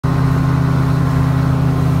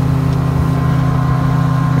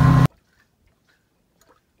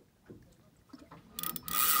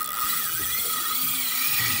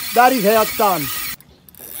That is how it's done.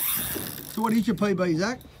 So what is your PB,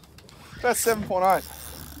 Zach? About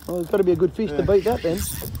 7.8. Well, there's got to be a good fish to beat that then.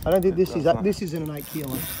 I don't think this is that. This isn't an 8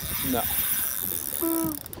 kilo. No.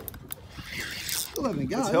 Still having a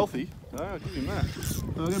go. It's healthy. No, I'll give you that.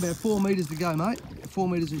 Well, I've got about 4 metres to go, mate. 4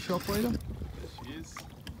 metres in shock leader. There she is.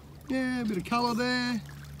 Yeah, a bit of colour there.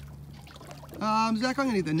 Zach, I'm going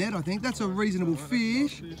to hit the net, I think. That's a reasonable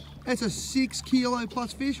fish. That's a 6 kilo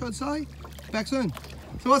plus fish, I'd say. Back soon.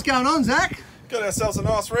 So what's going on, Zach? Got ourselves a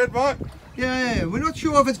nice red, mate. Yeah, we're not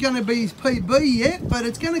sure if it's going to be his PB yet, but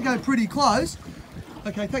it's going to go pretty close.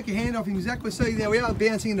 Okay, take your hand off him, Zach. We'll see, there we are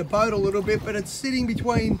bouncing in the boat a little bit, but it's sitting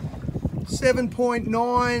between 7.9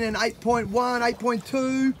 and 8.1,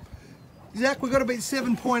 8.2. Zach, we've got to beat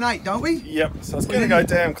 7.8, don't we? Yep, so it's going to go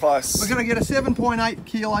damn close. We're going to get a 7.8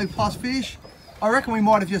 kilo plus fish. I reckon we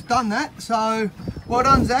might have just done that. So, well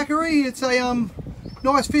done, Zachary. It's a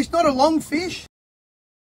nice fish, not a long fish.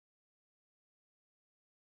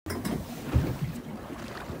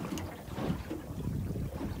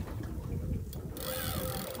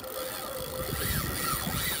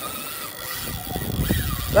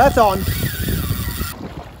 That's on.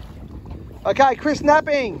 Okay, Chris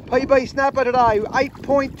snapping. PB snapper today,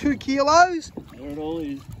 8.2 kilos. There it all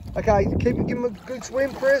is. Okay, give him a good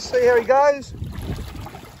swim, Chris. See how he goes.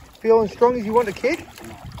 Feeling strong as you want to kick.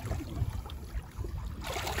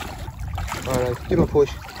 Alright, give him a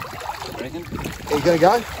push. Reckon? Are you gonna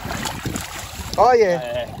go? Oh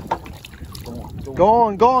yeah.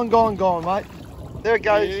 Gone, mate. There it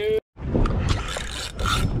goes. Yeah.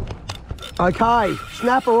 Okay,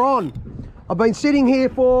 snapper on. I've been sitting here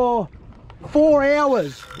for 4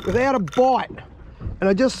 hours without a bite. And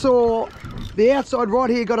I just saw the outside right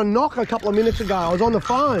here got a knock a couple of minutes ago. I was on the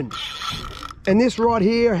phone. And this right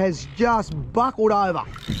here has just buckled over.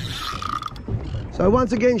 So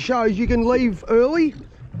once again shows you can leave early.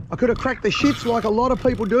 I could have cracked the shits like a lot of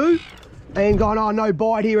people do and gone, oh, no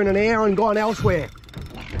bite here in an hour and gone elsewhere.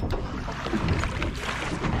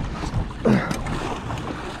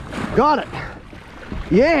 Got it.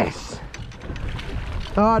 Yes.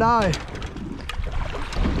 Righto.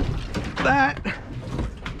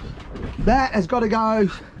 That has got to go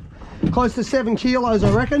close to 7 kilos,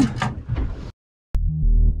 I reckon.